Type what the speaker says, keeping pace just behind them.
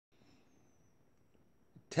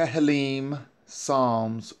Tehillim,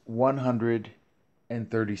 Psalms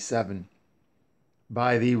 137.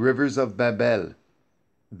 By the rivers of Babel,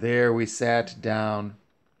 there we sat down,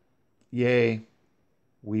 yea,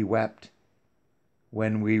 we wept,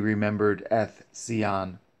 when we remembered Eth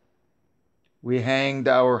Sion. We hanged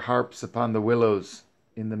our harps upon the willows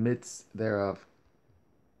in the midst thereof.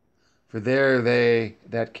 For there they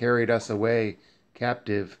that carried us away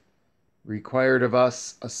captive required of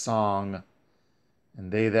us a song, and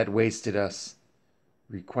they that wasted us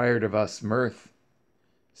required of us mirth,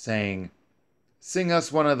 saying, Sing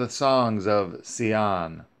us one of the songs of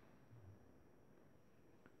Sion.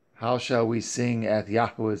 How shall we sing at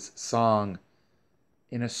Yahweh's song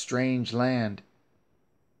in a strange land?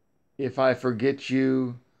 If I forget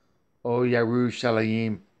you, O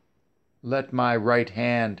Yerushalayim, let my right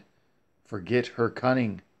hand forget her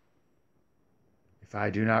cunning. If I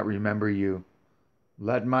do not remember you,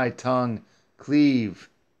 let my tongue cleave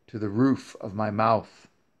to the roof of my mouth.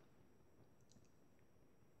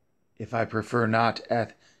 If I prefer not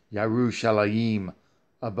at Yerushalayim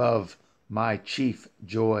above my chief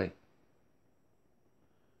joy.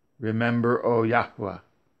 Remember, O Yahweh,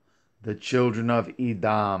 the children of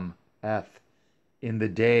Edom in the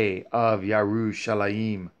day of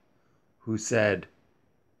Yerushalayim, who said,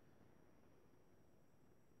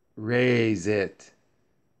 raise it,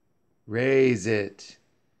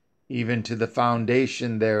 even to the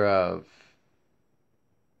foundation thereof.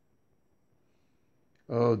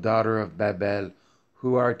 O daughter of Babel,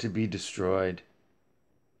 who are to be destroyed,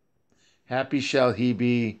 happy shall he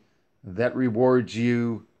be that rewards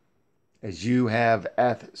you as you have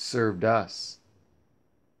served us.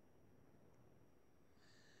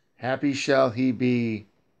 Happy shall he be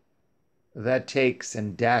that takes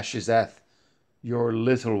and dashes your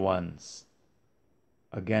little ones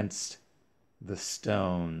against the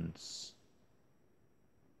stones.